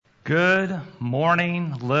Good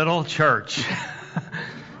morning, little church.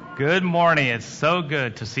 Good morning. It's so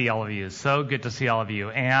good to see all of you. So good to see all of you.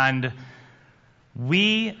 And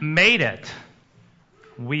we made it.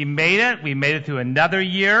 We made it. We made it through another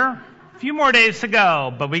year. A few more days to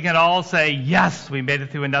go, but we can all say, yes, we made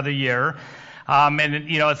it through another year.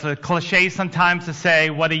 It's a cliche sometimes to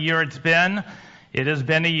say what a year it's been. It has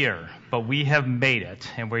been a year, but we have made it,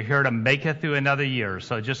 and we're here to make it through another year.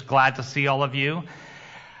 So just glad to see all of you.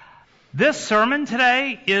 This sermon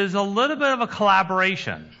today is a little bit of a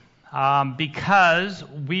collaboration because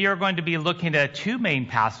we are going to be looking at two main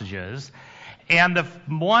passages, and the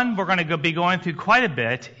one we're going to be going through quite a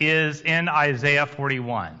bit is in Isaiah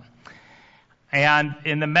 41. And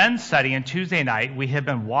in the men's study on Tuesday night, we have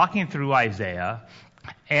been walking through Isaiah,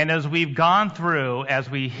 and as we've gone through, as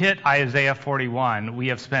we hit Isaiah 41, we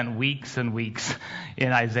have spent weeks and weeks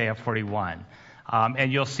in Isaiah 41.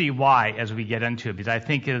 And you'll see why as we get into it, because I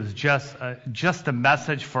think it is just a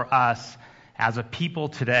message for us as a people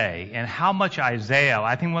today. And how much Isaiah,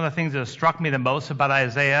 I think one of the things that struck me the most about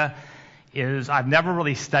Isaiah is I've never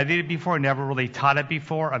really studied it before, never really taught it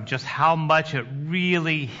before, of just how much it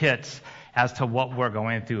really hits as to what we're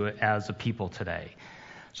going through as a people today.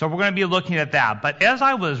 So we're going to be looking at that. But as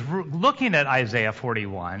I was looking at Isaiah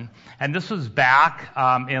 41, and this was back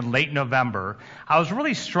in late November, I was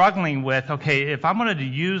really struggling with, okay, if I'm going to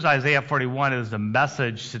use Isaiah 41 as the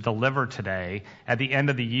message to deliver today at the end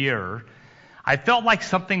of the year, I felt like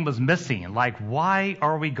something was missing. Like, why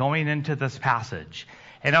are we going into this passage?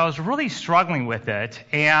 And I was really struggling with it.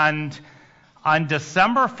 And on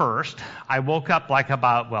December 1st, I woke up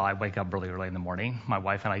I wake up really early in the morning. My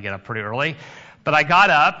wife and I get up pretty early. But I got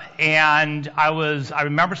up, and I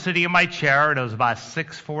remember sitting in my chair, and it was about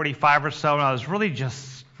 6:45 or so, and I was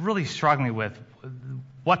really struggling with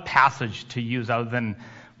what passage to use other than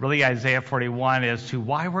really Isaiah 41 as to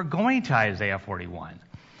why we're going to Isaiah 41.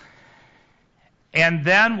 And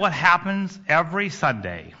then what happens every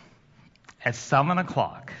Sunday at 7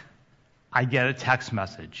 o'clock, I get a text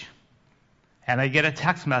message. And I get a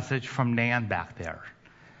text message from Nan back there.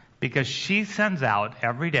 Because she sends out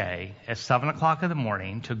every day at 7 o'clock in the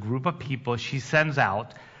morning to a group of people, she sends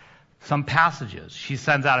out some passages. She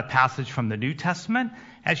sends out a passage from the New Testament,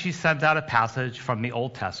 and she sends out a passage from the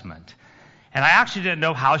Old Testament. And I actually didn't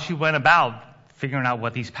know how she went about figuring out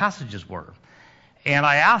what these passages were. And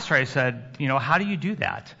I asked her, I said, how do you do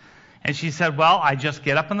that? And she said, well, I just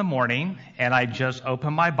get up in the morning, and I just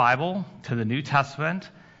open my Bible to the New Testament,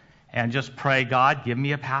 and just pray, God, give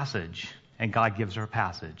me a passage. And God gives her a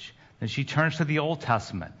passage. Then she turns to the Old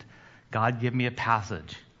Testament. God, give me a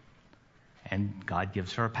passage. And God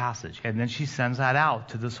gives her a passage. And then she sends that out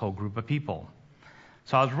to this whole group of people.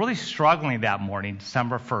 So I was really struggling that morning,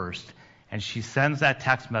 December 1st, and she sends that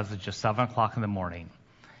text message at 7 o'clock in the morning.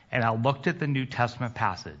 And I looked at the New Testament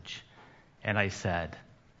passage, and I said,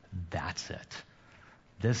 that's it.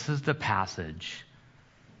 This is the passage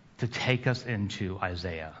to take us into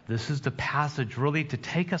Isaiah. This is the passage really to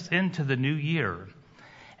take us into the new year.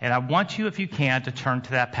 And I want you, if you can, to turn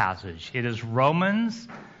to that passage. It is Romans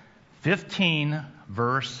 15,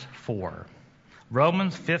 verse 4.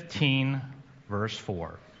 Romans 15, verse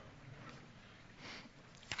 4.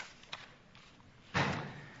 And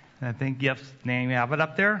I think you have it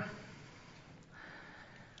up there.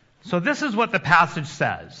 So this is what the passage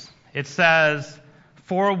says. It says,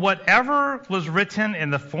 for whatever was written in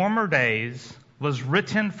the former days was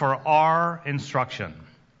written for our instruction,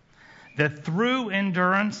 that through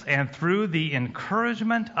endurance and through the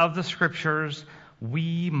encouragement of the Scriptures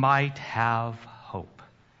we might have hope.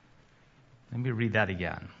 Let me read that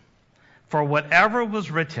again. For whatever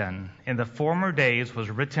was written in the former days was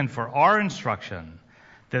written for our instruction,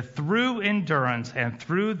 that through endurance and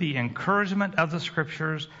through the encouragement of the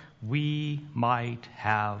Scriptures we might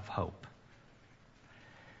have hope.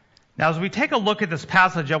 Now, as we take a look at this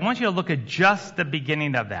passage, I want you to look at just the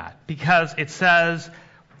beginning of that, because it says,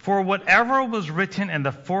 for whatever was written in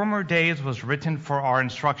the former days was written for our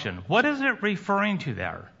instruction. What is it referring to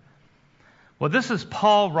there? Well, this is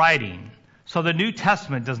Paul writing, so the New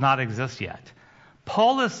Testament does not exist yet.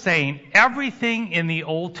 Paul is saying everything in the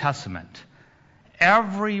Old Testament,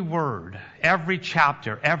 every word, every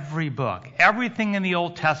chapter, every book, everything in the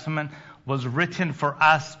Old Testament was written for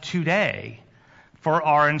us today, for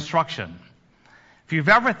our instruction. If you've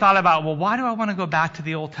ever thought about, well, why do I want to go back to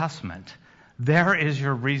the Old Testament? There is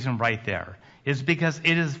your reason right there. It's because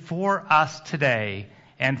it is for us today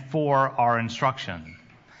and for our instruction.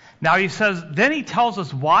 Now then he tells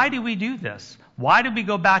us, why do we do this? Why do we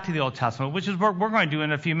go back to the Old Testament? Which is what we're going to do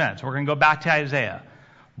in a few minutes. We're going to go back to Isaiah.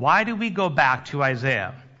 Why do we go back to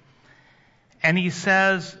Isaiah? And he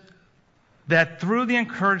says, that through the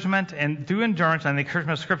encouragement and through endurance and the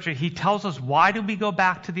encouragement of Scripture, he tells us, why do we go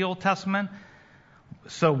back to the Old Testament?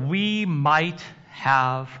 So we might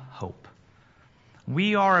have hope.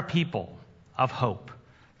 We are a people of hope.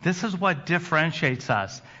 This is what differentiates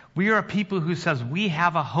us. We are a people who says we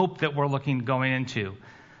have a hope that we're going into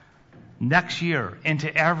next year,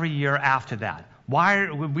 into every year after that. Why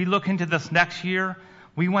would we look into this next year?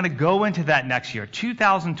 We want to go into that next year,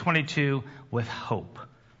 2022, with hope.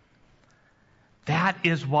 That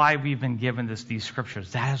is why we've been given these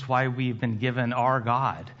scriptures. That is why we've been given our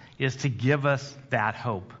God, is to give us that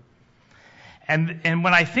hope. And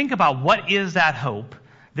when I think about what is that hope,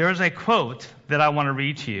 there's a quote that I want to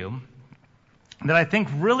read to you that I think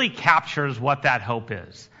really captures what that hope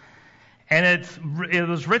is. And it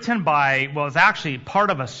was written it's actually part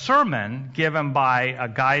of a sermon given by a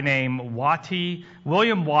guy named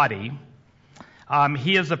William Waddy.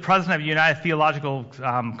 He is the president of United Theological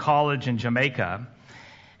College in Jamaica.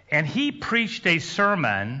 And he preached a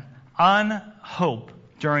sermon on hope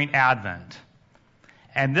during Advent.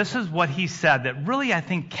 And this is what he said that really, I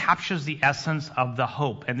think, captures the essence of the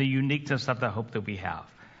hope and the uniqueness of the hope that we have.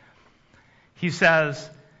 He says,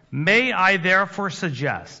 "May I therefore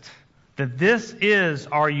suggest that this is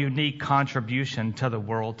our unique contribution to the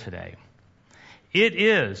world today. It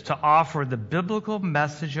is to offer the biblical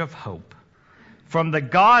message of hope from the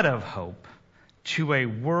God of hope to a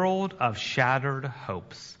world of shattered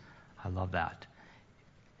hopes." I love that.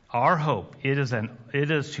 Our hope, it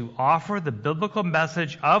is to offer the biblical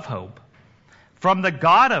message of hope from the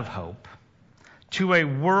God of hope to a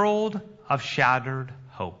world of shattered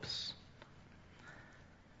hopes.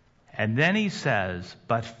 And then he says,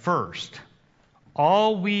 but first,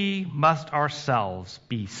 all we must ourselves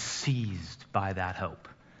be seized by that hope.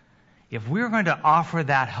 If we're going to offer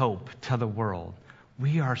that hope to the world,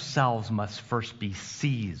 we ourselves must first be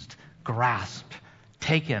seized, grasped,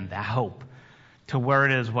 taken, that hope, to where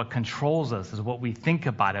it is what controls us, is what we think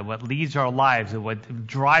about it, what leads our lives, and what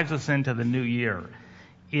drives us into the new year,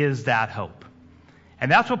 is that hope.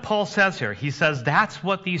 And that's what Paul says here. He says that's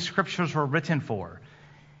what these scriptures were written for,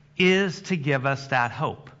 is to give us that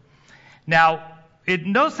hope. Now,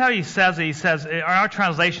 notice how he says, in our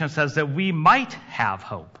translation, it says that we might have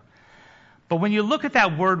hope. But when you look at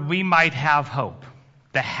that word, we might have hope,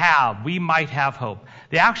 we might have hope.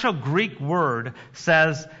 The actual Greek word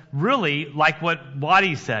says, really, like what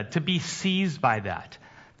Waddy said, to be seized by that.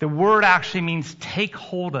 The word actually means take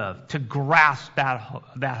hold of, to grasp that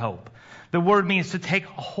hope. The word means to take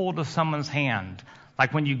hold of someone's hand,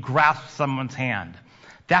 like when you grasp someone's hand.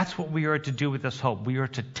 That's what we are to do with this hope. We are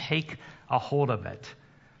to take a hold of it.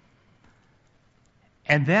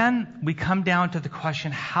 And then we come down to the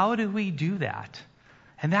question, how do we do that?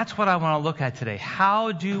 And that's what I want to look at today.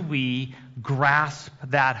 How do we grasp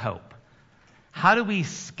that hope? How do we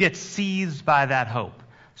get seized by that hope?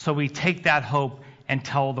 So we take that hope and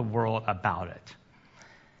tell the world about it.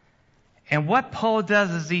 And what Paul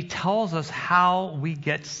does is he tells us how we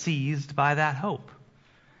get seized by that hope.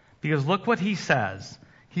 Because look what he says.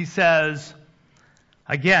 He says,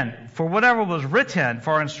 again, for whatever was written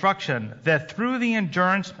for our instruction, that through the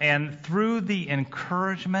endurance and through the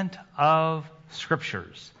encouragement of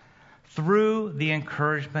Scriptures. Through the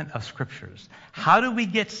encouragement of Scriptures. How do we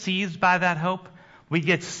get seized by that hope? We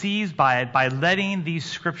get seized by it by letting these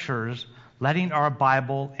Scriptures, letting our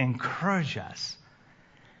Bible encourage us.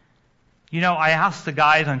 You know, I asked the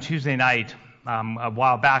guys on Tuesday night, a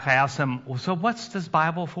while back, I asked them, so what's this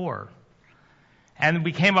Bible for? And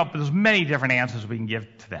we came up with many different answers we can give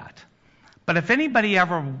to that. But if anybody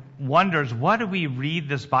ever wonders, what do we read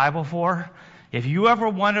this Bible for? If you ever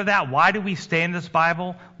wonder that, why do we stay in this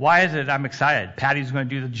Bible? Why is it? I'm excited. Patty's going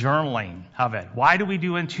to do the journaling of it. Why do we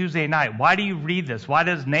do it on Tuesday night? Why do you read this? Why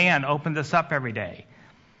does Nan open this up every day?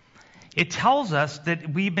 It tells us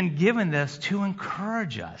that we've been given this to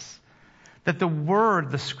encourage us. That the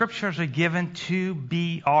Word, the Scriptures are given to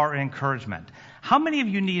be our encouragement. How many of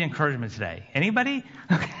you need encouragement today? Anybody?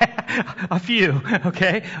 Okay. A few.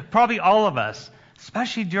 Okay. Probably all of us.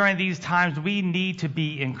 Especially during these times, we need to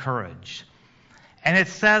be encouraged. And it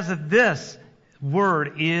says that this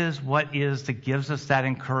Word is what is that gives us that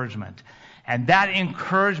encouragement. And that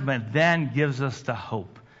encouragement then gives us the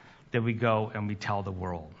hope that we go and we tell the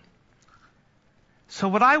world. So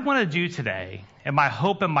what I want to do today, and my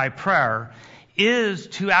hope and my prayer, is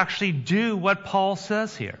to actually do what Paul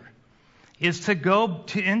says here. Is to go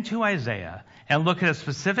into Isaiah and look at a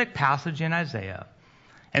specific passage in Isaiah.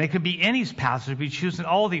 And it could be any passage. We choose in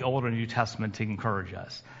all the Old and New Testament to encourage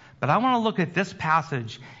us. But I want to look at this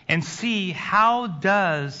passage and see how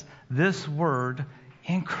does this word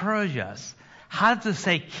encourage us? How does it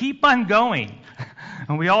say, keep on going?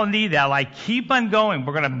 And we all need that, like, keep on going.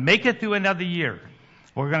 We're going to make it through another year.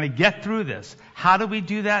 We're going to get through this. How do we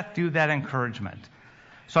do that? Through that encouragement.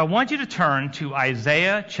 So I want you to turn to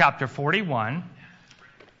Isaiah chapter 41,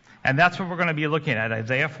 and that's what we're going to be looking at,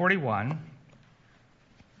 Isaiah 41.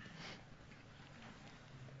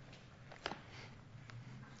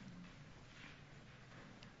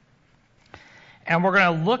 And we're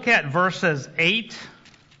going to look at verses 8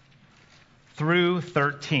 through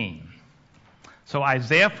 13. So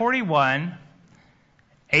Isaiah 41,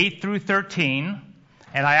 8 through 13.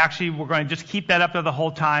 And we're going to just keep that up there the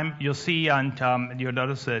whole time. You'll see you'll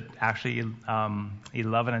notice that actually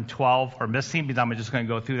 11 and 12 are missing because I'm just going to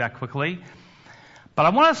go through that quickly. But I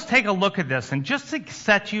want us to take a look at this, and just to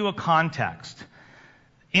set you a context.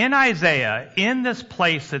 In Isaiah, in this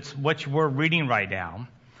place that's what we're reading right now,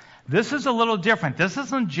 this is a little different. This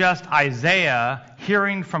isn't just Isaiah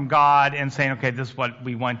hearing from God and saying, okay, this is what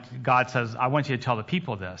we want. God says, I want you to tell the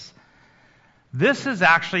people this. This is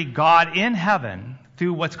actually God in heaven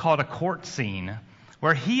through what's called a court scene,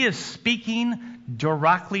 where he is speaking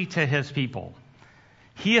directly to his people.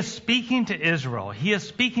 He is speaking to Israel. He is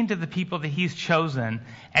speaking to the people that he's chosen,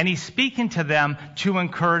 and he's speaking to them to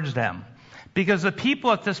encourage them. Because the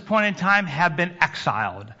people at this point in time have been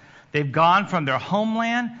exiled. They've gone from their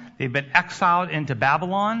homeland. They've been exiled into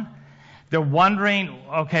Babylon. They're wondering,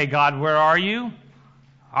 okay, God, where are you?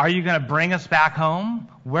 Are you going to bring us back home?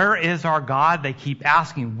 Where is our God? They keep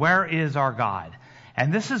asking, where is our God?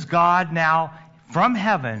 And this is God now from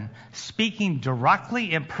heaven speaking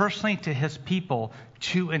directly and personally to his people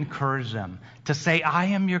to encourage them, to say, I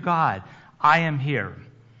am your God. I am here.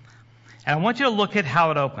 And I want you to look at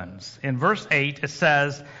how it opens. In verse 8, it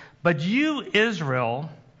says, but you, Israel,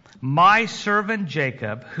 my servant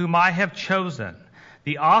Jacob, whom I have chosen,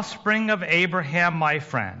 the offspring of Abraham, my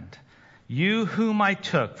friend, you whom I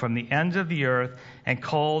took from the ends of the earth and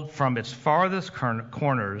called from its farthest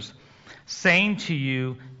corners, saying to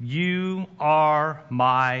you, you are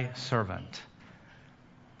my servant.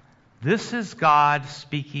 This is God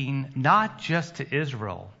speaking not just to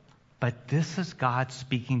Israel, but this is God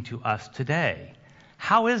speaking to us today.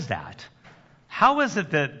 How is that? How is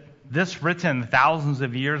it that this written thousands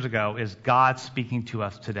of years ago is God speaking to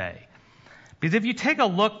us today? Because if you take a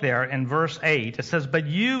look there in verse 8, it says, but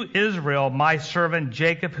you, Israel, my servant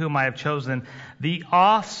Jacob, whom I have chosen, the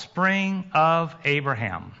offspring of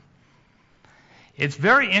Abraham. It's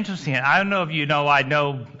very interesting. I don't know if you know, I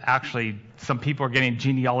know actually some people are getting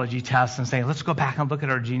genealogy tests and saying, let's go back and look at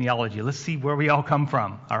our genealogy. Let's see where we all come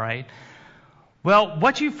from, all right? Well,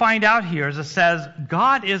 what you find out here is it says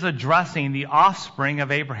God is addressing the offspring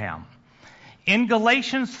of Abraham. In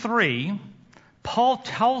Galatians 3, Paul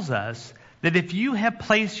tells us that if you have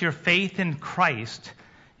placed your faith in Christ,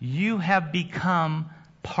 you have become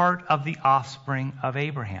part of the offspring of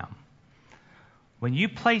Abraham. When you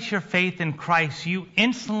place your faith in Christ, you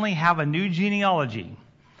instantly have a new genealogy.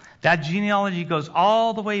 That genealogy goes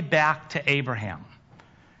all the way back to Abraham.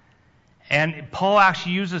 And Paul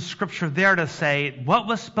actually uses scripture there to say what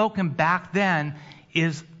was spoken back then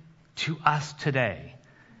is to us today,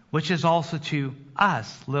 which is also to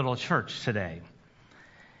us, little church, today.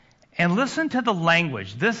 And listen to the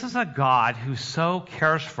language. This is a God who so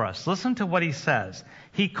cares for us. Listen to what he says.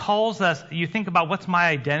 He calls us, you think about what's my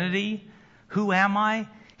identity? Who am I?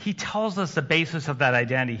 He tells us the basis of that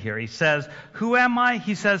identity here. He says, who am I?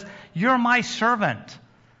 He says, you're my servant.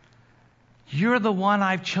 You're the one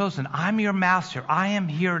I've chosen. I'm your master. I am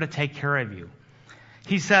here to take care of you.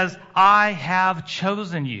 He says, I have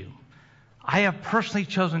chosen you. I have personally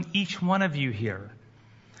chosen each one of you here.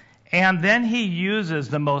 And then he uses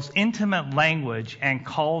the most intimate language and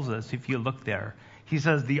calls us, if you look there, he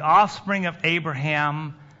says, the offspring of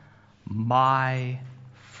Abraham, my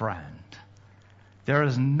friend. There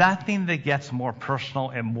is nothing that gets more personal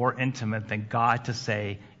and more intimate than God to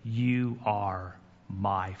say, you are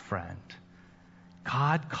my friend.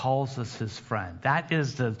 God calls us his friend. That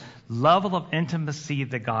is the level of intimacy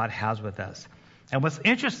that God has with us. And what's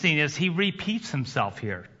interesting is he repeats himself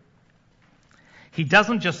here. He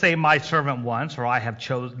doesn't just say my servant once or I have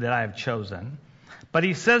chosen, but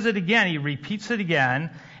he says it again. He repeats it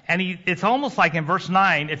again, and it's almost like in verse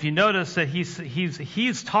 9. If you notice that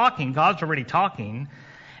he's talking, God's already talking,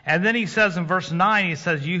 and then he says in verse 9, he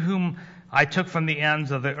says, "You whom I took from the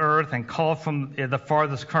ends of the earth and called from the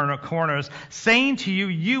farthest corners, saying to you,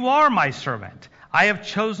 you are my servant. I have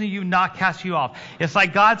chosen you, not cast you off." It's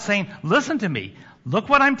like God saying, listen to me. Look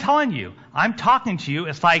what I'm telling you. I'm talking to you.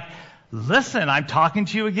 It's like, listen, I'm talking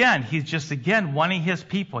to you again. He's just, again, wanting his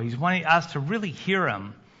people. He's wanting us to really hear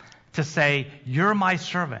him, to say, you're my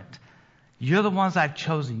servant. You're the ones I've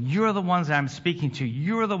chosen. You're the ones that I'm speaking to.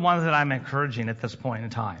 You're the ones that I'm encouraging at this point in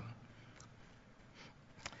time.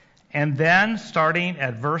 And then, starting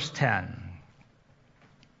at verse 10,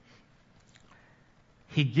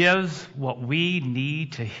 he gives what we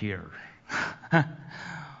need to hear.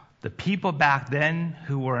 The people back then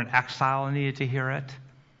who were in exile needed to hear it.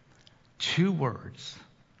 2 words.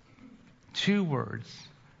 2 words.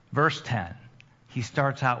 Verse 10, he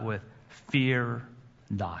starts out with, fear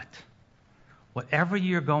not. Whatever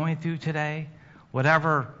you're going through today,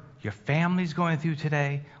 whatever your family's going through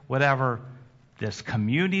today, whatever this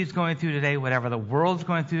community is going through today, whatever the world's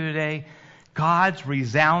going through today, God's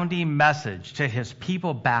resounding message to his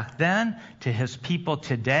people back then, to his people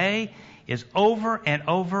today, is over and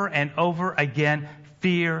over and over again,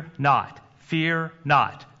 fear not, fear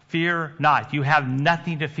not, fear not. You have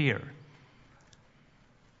nothing to fear.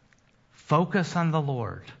 Focus on the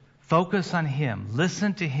Lord. Focus on him.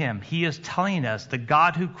 Listen to him. He is telling us, the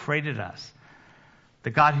God who created us,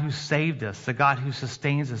 the God who saved us, the God who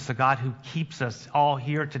sustains us, the God who keeps us all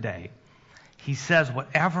here today. He says,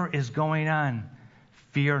 whatever is going on,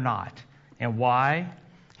 fear not. And why?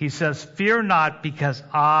 He says, fear not, because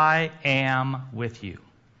I am with you.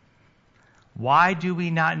 Why do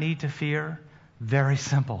we not need to fear? Very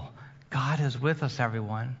simple. God is with us,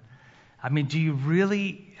 everyone.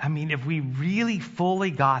 If we really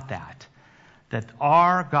fully got that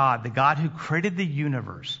our God, the God who created the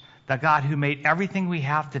universe, the God who made everything we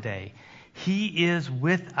have today, he is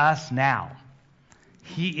with us now.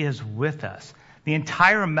 He is with us. The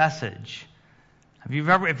entire message.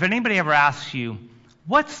 If anybody ever asks you,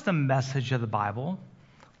 what's the message of the Bible?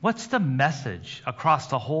 What's the message across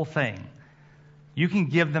the whole thing? You can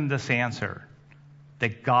give them this answer,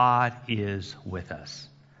 that God is with us.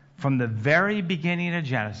 From the very beginning of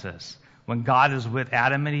Genesis, when God is with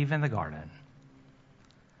Adam and Eve in the garden,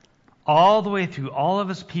 all the way through all of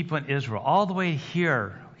his people in Israel, all the way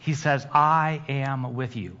here, he says, I am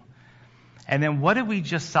with you. And then what did we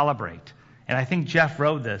just celebrate? And I think Jeff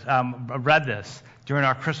read this during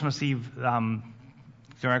our Christmas Eve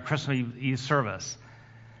service.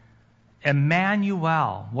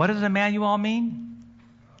 Emmanuel. What does Emmanuel mean?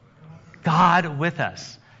 God with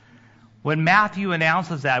us. When Matthew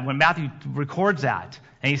announces that, when Matthew records that,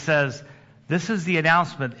 and he says, this is the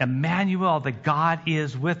announcement, Emmanuel, that God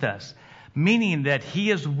is with us, meaning that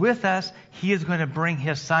he is with us, he is going to bring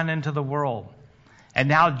his son into the world. And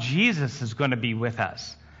now Jesus is going to be with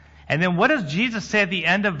us. And then what does Jesus say at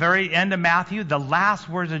the very end of Matthew? The last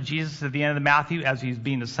words of Jesus at the end of Matthew as he's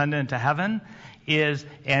being ascended into heaven is,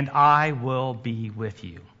 and I will be with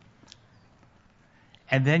you.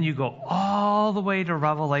 And then you go all the way to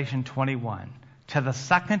Revelation 21, to the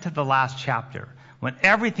second to the last chapter, when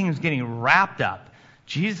everything is getting wrapped up.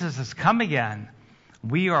 Jesus has come again.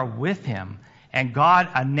 We are with him. And God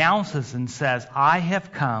announces and says, I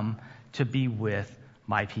have come to be with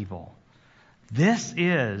my people. This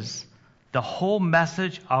is the whole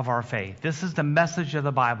message of our faith. This is the message of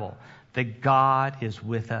the Bible, that God is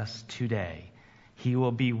with us today. He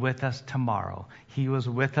will be with us tomorrow. He was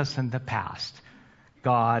with us in the past.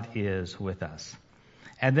 God is with us.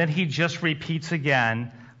 And then he just repeats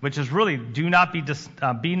again, which is really, be not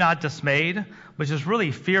dismayed, which is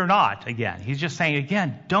really fear not again. He's just saying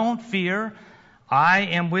again, don't fear. I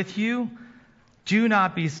am with you. Do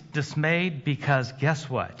not be dismayed, because guess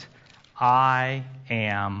what? I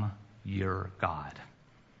am your God.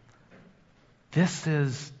 This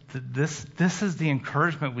is the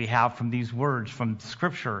encouragement we have from these words, from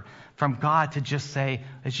Scripture, from God, to just say,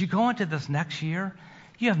 as you go into this next year,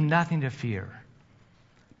 you have nothing to fear,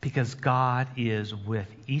 because God is with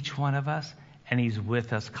each one of us, and he's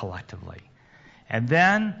with us collectively. And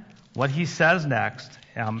then what he says next,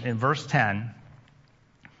 in verse 10,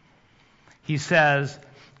 he says,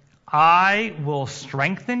 I will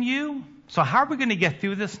strengthen you. So how are we going to get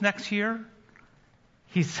through this next year?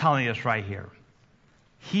 He's telling us right here.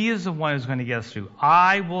 He is the one who's going to get us through.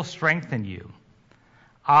 I will strengthen you.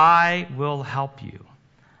 I will help you.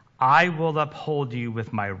 I will uphold you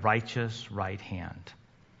with my righteous right hand.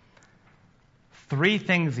 3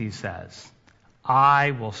 things he says.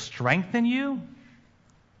 I will strengthen you.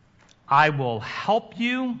 I will help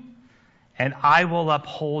you. And I will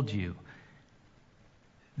uphold you.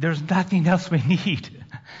 There's nothing else we need.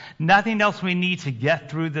 Nothing else we need to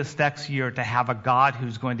get through this next year, to have a God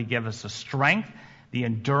who's going to give us the strength, the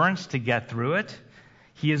endurance to get through it.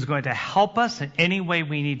 He is going to help us in any way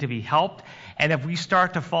we need to be helped. And if we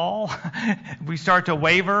start to fall, if we start to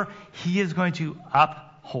waver, he is going to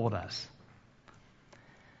uphold us.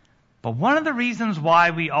 But one of the reasons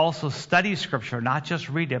why we also study Scripture, not just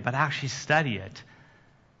read it, but actually study it,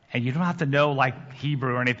 And you don't have to know like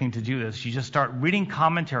Hebrew or anything to do this. You just start reading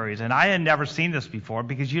commentaries. And I had never seen this before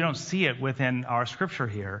because you don't see it within our scripture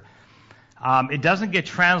here. It doesn't get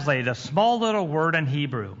translated, a small little word in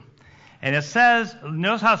Hebrew. And it says,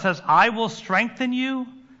 notice how it says, I will strengthen you,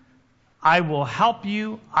 I will help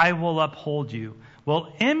you, I will uphold you.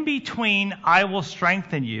 Well, in between I will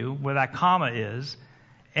strengthen you, where that comma is,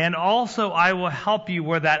 and also I will help you,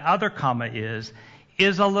 where that other comma is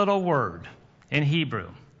a little word in Hebrew.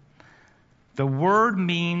 The word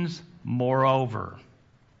means moreover.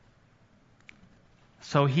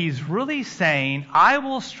 So he's really saying, I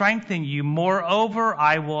will strengthen you, moreover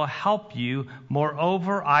I will help you,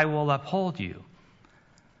 moreover I will uphold you.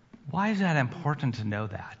 Why is that important to know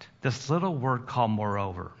that? This little word called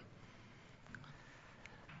moreover.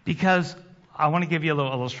 Because I want to give you a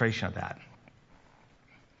little illustration of that.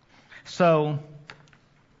 So,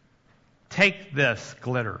 take this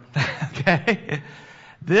glitter, okay?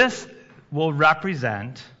 This will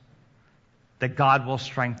represent that God will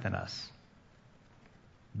strengthen us.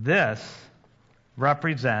 This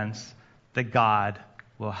represents that God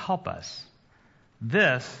will help us.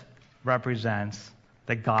 This represents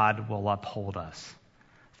that God will uphold us.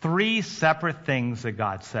 3 separate things that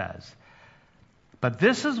God says. But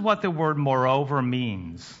this is what the word moreover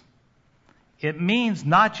means. It means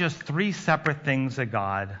not just 3 separate things that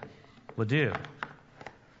God will do.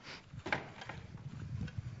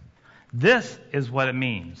 This is what it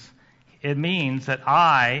means. It means that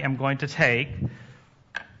I am going to take,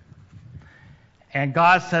 and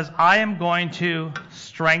God says, I am going to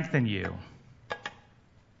strengthen you.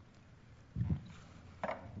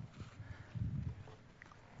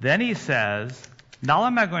 Then he says, not only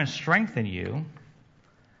am I going to strengthen you,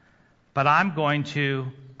 but I'm going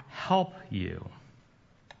to help you.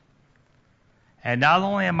 And not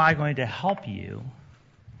only am I going to help you,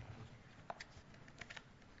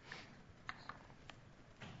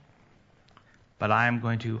 but I am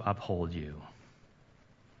going to uphold you.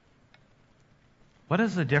 What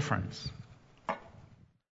is the difference?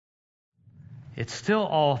 It's still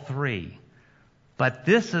all 3. But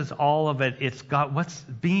this is all of it. It's God. What's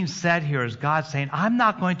being said here is God saying, I'm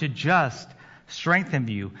not going to just strengthen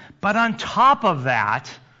you, but on top of that,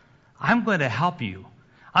 I'm going to help you.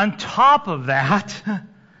 On top of that,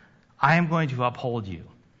 I am going to uphold you.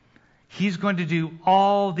 He's going to do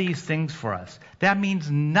all these things for us. That means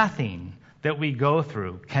nothing that we go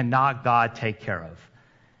through cannot God take care of.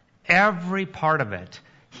 Every part of it.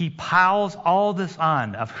 He piles all this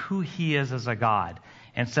on of who He is as a God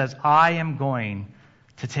and says, I am going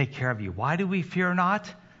to take care of you. Why do we fear not?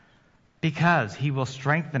 Because He will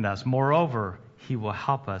strengthen us. Moreover, He will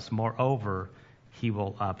help us. Moreover, He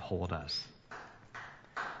will uphold us.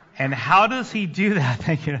 And how does He do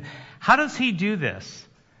that? How does He do this?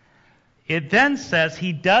 It then says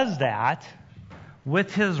He does that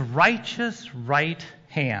with His righteous right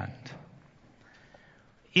hand.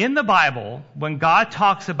 In the Bible, when God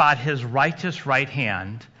talks about His righteous right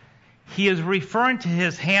hand, He is referring to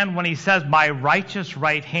His hand when He says, my righteous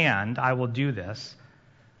right hand, I will do this.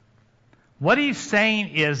 What He's saying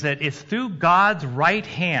is that it's through God's right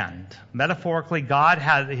hand. Metaphorically, God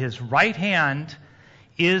has His right hand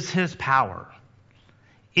is His power.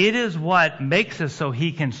 It is what makes us so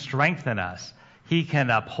He can strengthen us. He can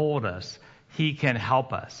uphold us. He can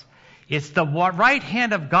help us. It's the right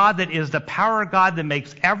hand of God that is the power of God that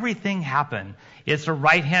makes everything happen. It's the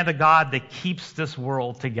right hand of God that keeps this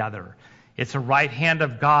world together. It's the right hand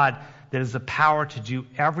of God that is the power to do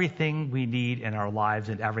everything we need in our lives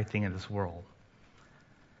and everything in this world.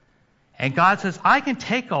 And God says, I can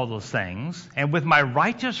take all those things, and with my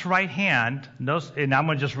righteous right hand, and I'm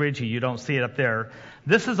going to just read to you, you don't see it up there,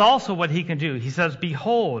 this is also what He can do. He says,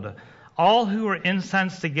 behold, all who are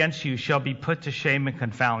incensed against you shall be put to shame and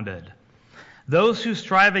confounded. Those who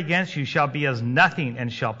strive against you shall be as nothing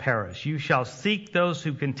and shall perish. You shall seek those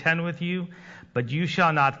who contend with you, but you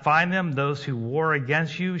shall not find them. Those who war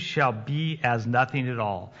against you shall be as nothing at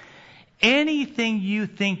all. Anything you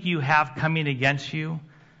think you have coming against you,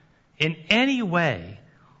 in any way,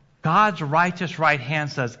 God's righteous right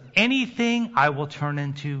hand says, anything I will turn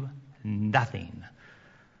into nothing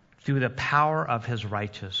through the power of His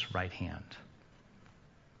righteous right hand.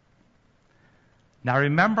 Now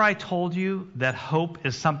remember I told you that hope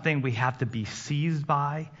is something we have to be seized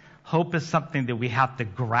by. Hope is something that we have to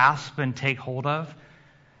grasp and take hold of.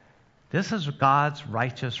 This is God's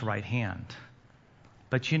righteous right hand.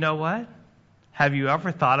 But you know what? Have you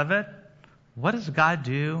ever thought of it? What does God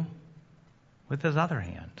do with His other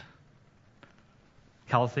hand?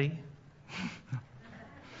 Kelsey?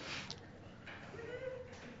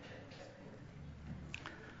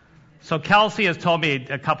 So Kelsey has told me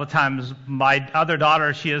a couple of times, my other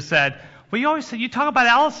daughter, she has said, well, you always say, you talk about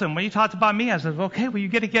Allison when you talked about me. I said, okay, well, you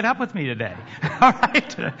get to get up with me today. All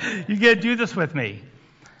right? You get to do this with me.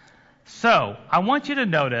 So I want you to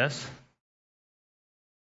notice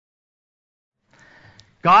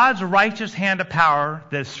God's righteous hand of power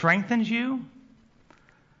that strengthens you,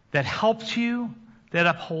 that helps you, that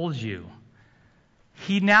upholds you.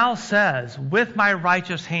 He now says, with my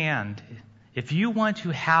righteous hand, if you want to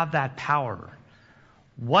have that power,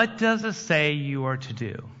 what does it say you are to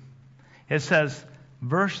do? It says,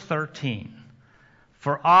 verse 13,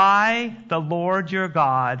 for I, the Lord your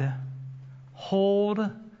God, hold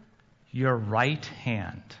your right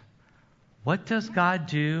hand. What does God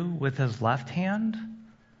do with his left hand?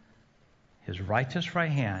 His righteous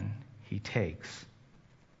right hand, he takes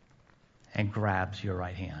and grabs your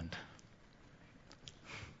right hand.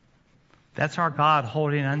 That's our God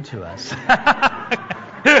holding unto us.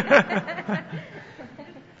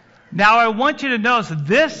 Now, I want you to notice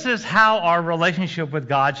this is how our relationship with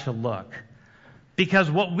God should look. Because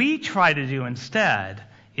what we try to do instead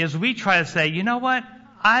is we try to say, you know what?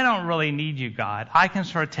 I don't really need you, God. I can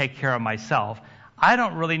sort of take care of myself. I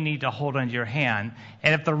don't really need to hold onto your hand.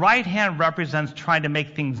 And if the right hand represents trying to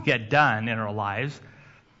make things get done in our lives,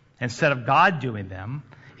 instead of God doing them,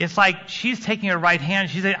 it's like she's taking her right hand.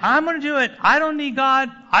 She's saying, I'm going to do it. I don't need God.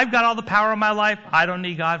 I've got all the power in my life. I don't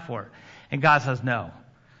need God for it. And God says, no.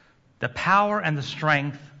 The power and the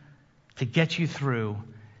strength to get you through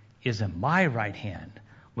is in my right hand,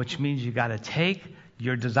 which means you've got to take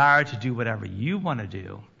your desire to do whatever you want to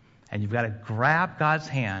do, and you've got to grab God's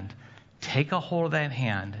hand, take a hold of that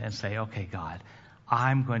hand, and say, okay, God,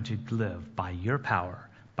 I'm going to live by your power,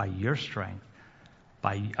 by your strength,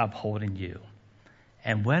 by upholding you.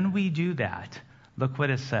 And when we do that, look what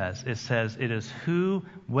it says. It says it is who,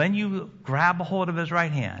 when you grab a hold of his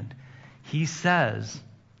right hand, he says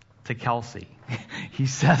to Kelsey, he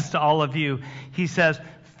says to all of you, he says,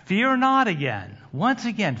 fear not again. Once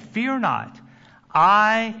again, fear not.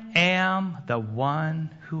 I am the one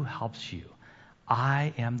who helps you.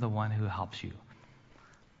 I am the one who helps you.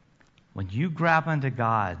 When you grab onto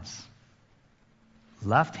God's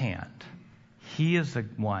left hand, he is the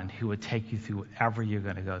one who would take you through whatever you're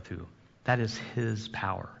going to go through. That is his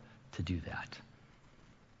power to do that.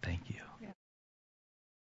 Thank you.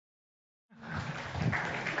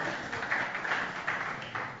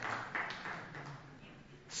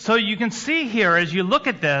 So you can see here, as you look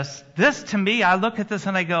at this to me, I look at this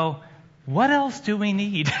and I go, what else do we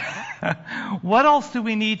need? What else do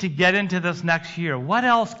we need to get into this next year? What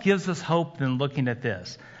else gives us hope than looking at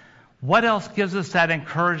this? What else gives us that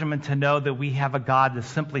encouragement to know that we have a God that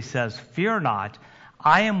simply says, fear not,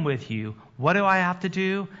 I am with you. What do I have to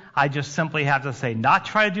do? I just simply have to say, not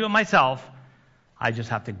try to do it myself. I just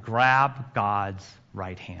have to grab God's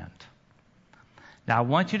right hand. Now, I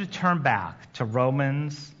want you to turn back to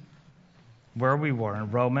Romans, where we were, in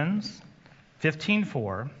Romans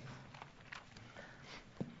 15:4.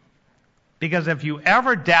 Because if you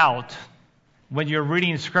ever doubt when you're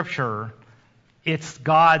reading Scripture, it's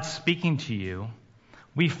God speaking to you,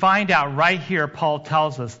 we find out right here, Paul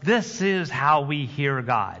tells us, this is how we hear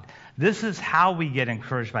God. This is how we get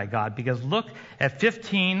encouraged by God. Because look at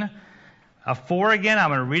 15:4 again. I'm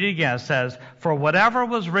going to read it again. It says, for whatever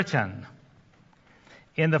was written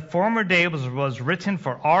in the former day was written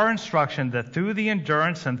for our instruction, that through the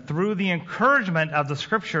endurance and through the encouragement of the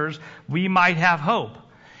Scriptures, we might have hope.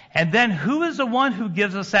 And then who is the one who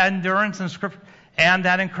gives us that endurance and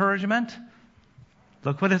that encouragement?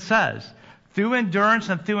 Look what it says. Through endurance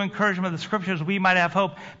and through encouragement of the Scriptures, we might have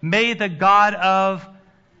hope. May the God of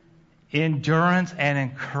endurance and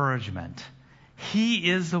encouragement. He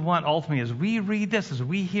is the one ultimately, as we read this, as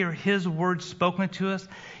we hear his word spoken to us,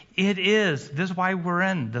 this is why we're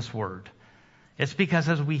in this word. It's because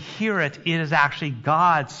as we hear it, it is actually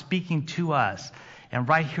God speaking to us. And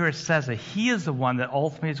right here it says that he is the one that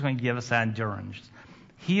ultimately is going to give us that endurance.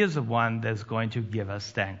 He is the one that is going to give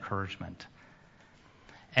us that encouragement.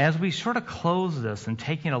 As we sort of close this and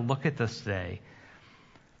taking a look at this today,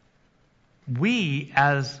 we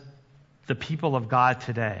as the people of God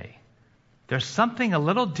today, there's something a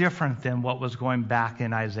little different than what was going back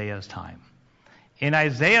in Isaiah's time. In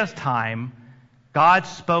Isaiah's time, God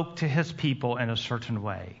spoke to his people in a certain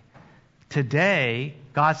way. Today,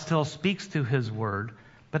 God still speaks through his word,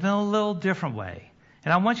 but in a little different way.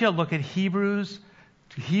 And I want you to look at Hebrews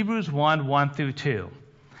 1 through 2.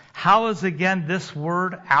 How is, again, this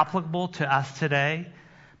word applicable to us today?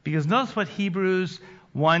 Because notice what Hebrews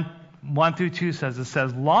 1 through 2 says. It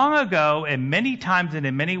says, long ago, and many times and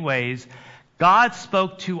in many ways, God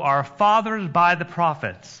spoke to our fathers by the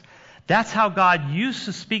prophets. That's how God used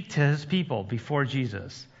to speak to his people before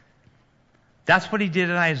Jesus. That's what he did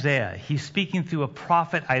in Isaiah. He's speaking through a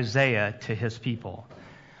prophet Isaiah to his people.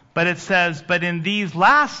 But it says, but in these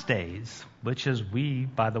last days, which is we,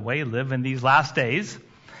 by the way, live in these last days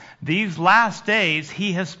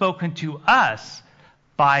he has spoken to us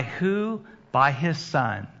by who? By his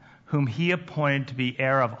Son, whom he appointed to be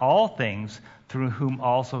heir of all things, through whom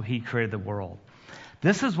also he created the world.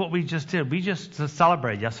 This is what we just did. We just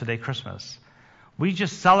celebrated yesterday Christmas. We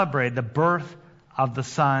just celebrated the birth of the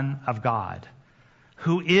Son of God,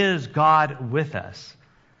 who is God with us,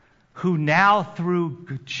 who now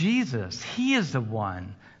through Jesus, he is the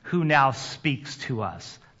one who now speaks to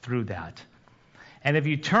us through that. And if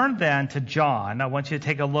you turn then to John, I want you to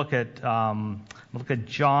take a look at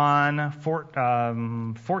John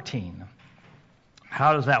 14.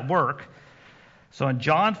 How does that work? So in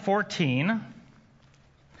John 14,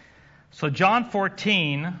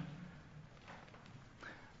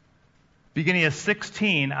 beginning of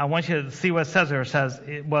 16, I want you to see what it says there. It says,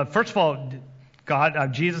 well, first of all,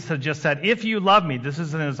 Jesus had just said, if you love me, this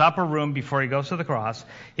is in his upper room before he goes to the cross,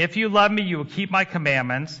 if you love me, you will keep my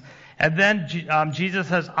commandments. And then Jesus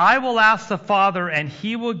says, I will ask the Father, and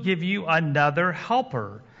he will give you another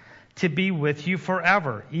helper to be with you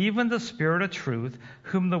forever, even the Spirit of truth,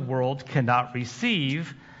 whom the world cannot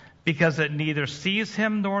receive, because it neither sees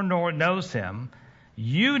him nor knows him.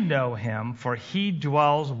 You know him, for he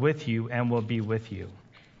dwells with you and will be with you.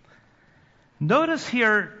 Notice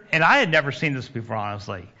here, and I had never seen this before,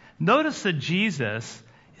 honestly. Notice that Jesus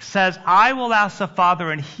says, I will ask the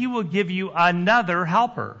Father, and he will give you another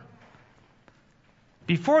helper.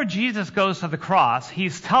 Before Jesus goes to the cross,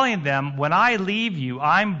 he's telling them, when I leave you,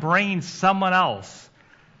 I'm bringing someone else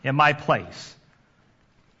in my place.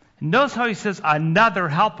 Notice how he says another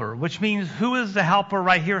helper, which means who is the helper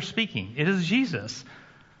right here speaking? It is Jesus.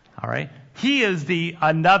 All right? He is the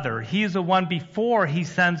another. He is the one before he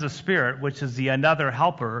sends the Spirit, which is the another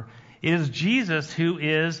helper. It is Jesus who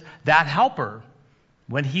is that helper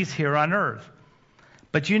when he's here on earth.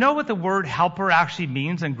 But you know what the word helper actually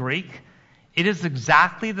means in Greek? It is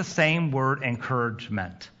exactly the same word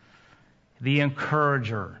encouragement. The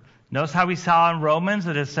encourager. Notice how we saw in Romans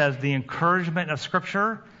that it says the encouragement of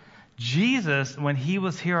Scripture. Jesus, when he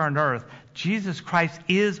was here on earth, Jesus Christ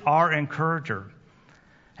is our encourager.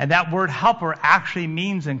 And that word helper actually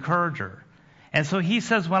means encourager. And so he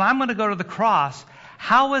says, when I'm going to go to the cross,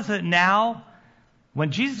 how is it now? When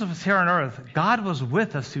Jesus was here on earth, God was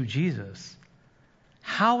with us through Jesus.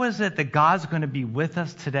 How is it that God's going to be with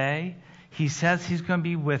us today? He says he's going to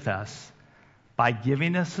be with us by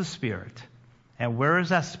giving us the Spirit. And where does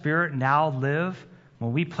that Spirit now live?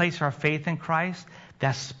 When we place our faith in Christ,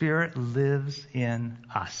 that Spirit lives in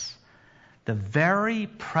us. The very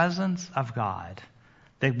presence of God.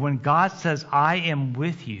 That when God says, I am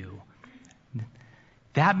with you,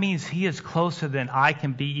 that means he is closer than I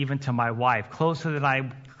can be even to my wife, closer than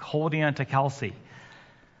I'm holding on to Kelsey.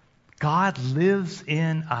 God lives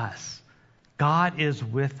in us. God is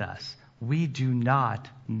with us. We do not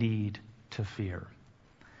need to fear.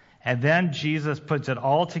 And then Jesus puts it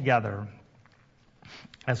all together.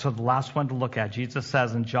 And so the last one to look at, Jesus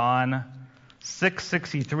says in John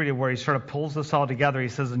 6:63, where he sort of pulls this all together, he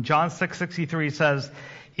says in John 6:63, he says,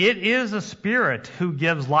 it is the Spirit who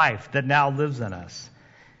gives life that now lives in us.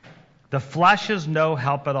 The flesh is no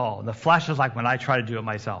help at all. The flesh is like when I try to do it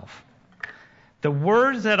myself. The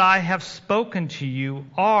words that I have spoken to you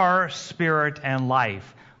are spirit and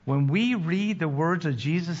life. When we read the words of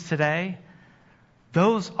Jesus today,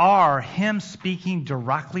 those are him speaking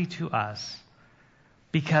directly to us.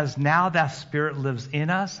 Because now that Spirit lives in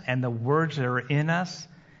us, and the words that are in us,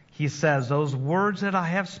 he says, those words that I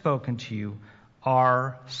have spoken to you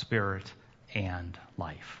are spirit and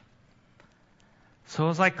life. So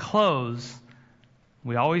as I close,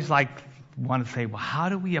 we always want to say, well, how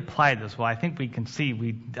do we apply this? Well, I think we can see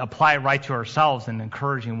we apply it right to ourselves and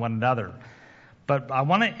encouraging one another. But I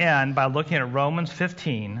want to end by looking at Romans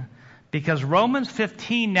 15, because Romans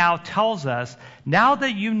 15 now tells us, now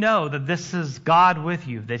that you know that this is God with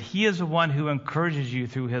you, that he is the one who encourages you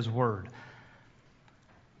through his word,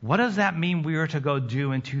 what does that mean we are to go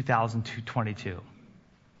do in 2022?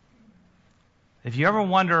 If you ever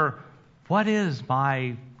wonder, what is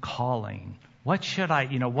my calling? What should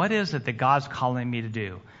what is it that God's calling me to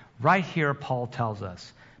do? Right here, Paul tells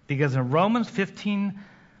us. Because in Romans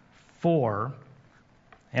 15:4,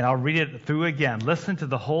 and I'll read it through again. Listen to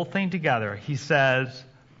the whole thing together. He says,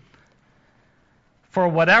 for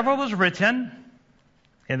whatever was written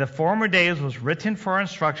in the former days was written for our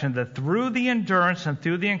instruction, that through the endurance and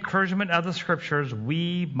through the encouragement of the Scriptures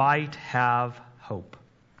we might have hope.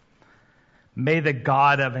 May the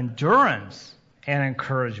God of endurance and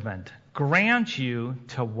encouragement grant you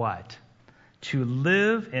to what? To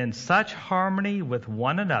live in such harmony with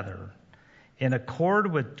one another, in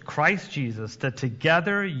accord with Christ Jesus, that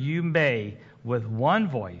together you may, with one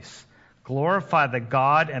voice, glorify the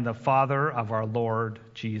God and the Father of our Lord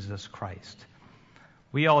Jesus Christ.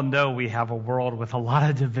 We all know we have a world with a lot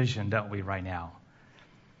of division, don't we, right now?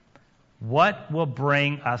 What will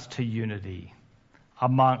bring us to unity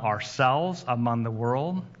among ourselves, among the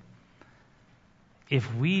world?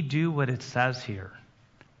 If we do what it says here,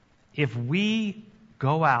 if we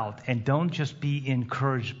go out and don't just be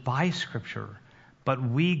encouraged by Scripture, but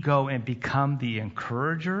we go and become the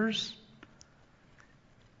encouragers,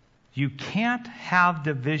 you can't have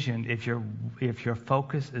division if your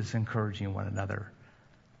focus is encouraging one another.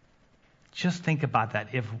 Just think about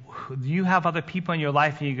that. If you have other people in your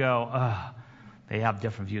life and you go, they have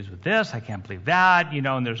different views with this, I can't believe that,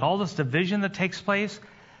 and there's all this division that takes place,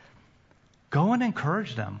 go and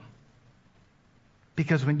encourage them.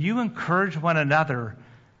 Because when you encourage one another,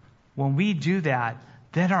 when we do that,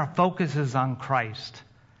 then our focus is on Christ.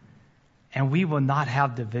 And we will not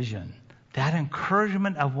have division. That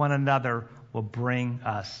encouragement of one another will bring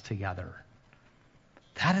us together.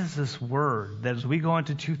 That is this word that as we go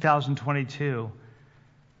into 2022,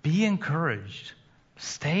 be encouraged.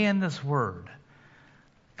 Stay in this word.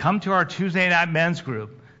 Come to our Tuesday night men's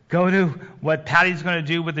group. Go to what Patty's going to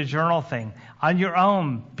do with the journal thing. On your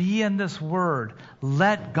own, be in this word.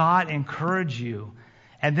 Let God encourage you.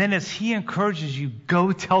 And then as he encourages you,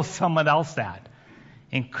 go tell someone else that.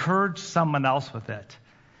 Encourage someone else with it.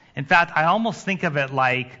 In fact, I almost think of it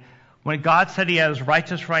like when God said he had his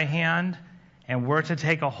righteous right hand and we're to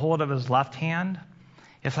take a hold of his left hand.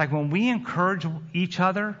 It's like when we encourage each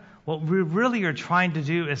other, what we really are trying to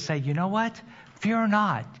do is say, you know what? Fear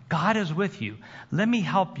not. God is with you. Let me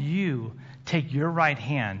help you take your right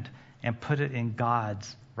hand and put it in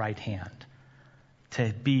God's right hand.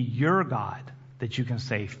 To be your God, that you can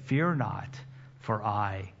say, fear not, for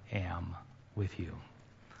I am with you.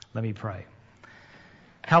 Let me pray.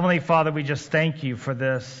 Heavenly Father, we just thank you for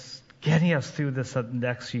this, getting us through this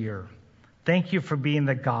next year. Thank you for being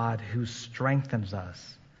the God who strengthens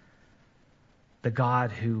us, the God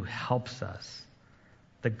who helps us,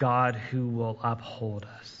 the God who will uphold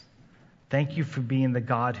us. Thank you for being the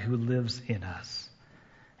God who lives in us.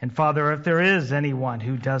 And Father, if there is anyone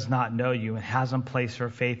who does not know you and hasn't placed their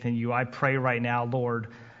faith in you, I pray right now, Lord,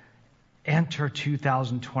 enter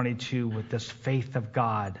 2022 with this faith of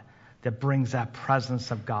God that brings that presence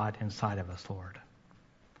of God inside of us, Lord.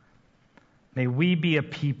 May we be a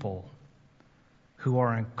people who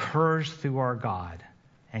are encouraged through our God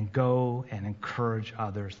and go and encourage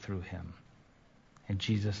others through him. In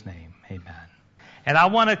Jesus' name, amen. And I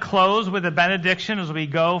want to close with a benediction as we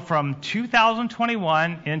go from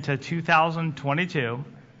 2021 into 2022.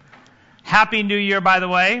 Happy New Year, by the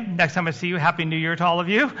way. Next time I see you, Happy New Year to all of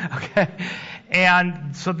you. Okay.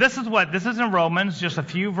 And so this is in Romans, just a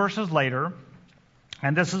few verses later.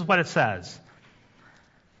 And this is what it says.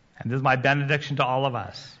 And this is my benediction to all of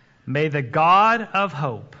us. May the God of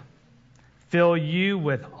hope fill you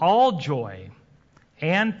with all joy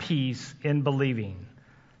and peace in believing,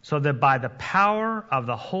 so that by the power of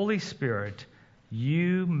the Holy Spirit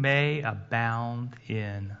you may abound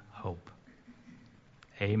in hope.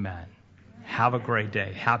 Amen. Have a great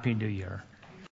day. Happy New Year.